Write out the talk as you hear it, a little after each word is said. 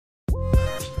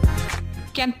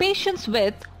Can patients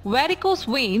with varicose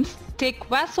veins take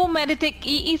Vaso-Meditech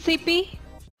EECP?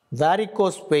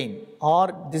 Varicose vein,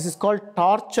 or this is called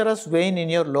tortuous vein in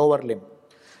your lower limb.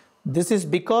 This is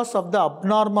because of the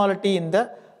abnormality in the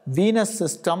venous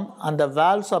system and the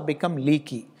valves have become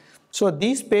leaky. So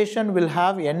these patients will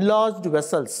have enlarged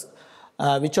vessels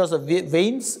which are the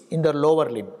veins in the lower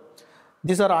limb.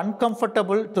 These are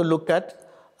uncomfortable to look at,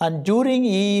 and during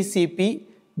EECP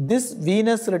this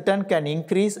venous return can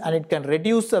increase and it can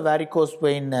reduce the varicose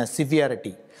vein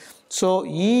severity. So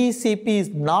EECP is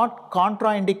not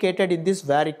contraindicated in this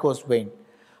varicose vein.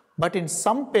 But in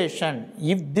some patient,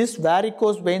 if this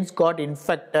varicose veins got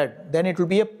infected, then it will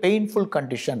be a painful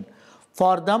condition.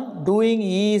 For them, doing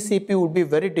EECP would be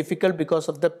very difficult because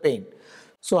of the pain.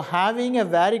 So having a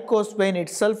varicose vein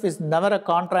itself is never a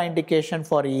contraindication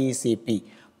for EECP.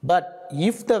 But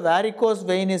if the varicose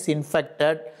vein is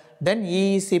infected, then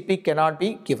EECP cannot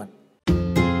be given.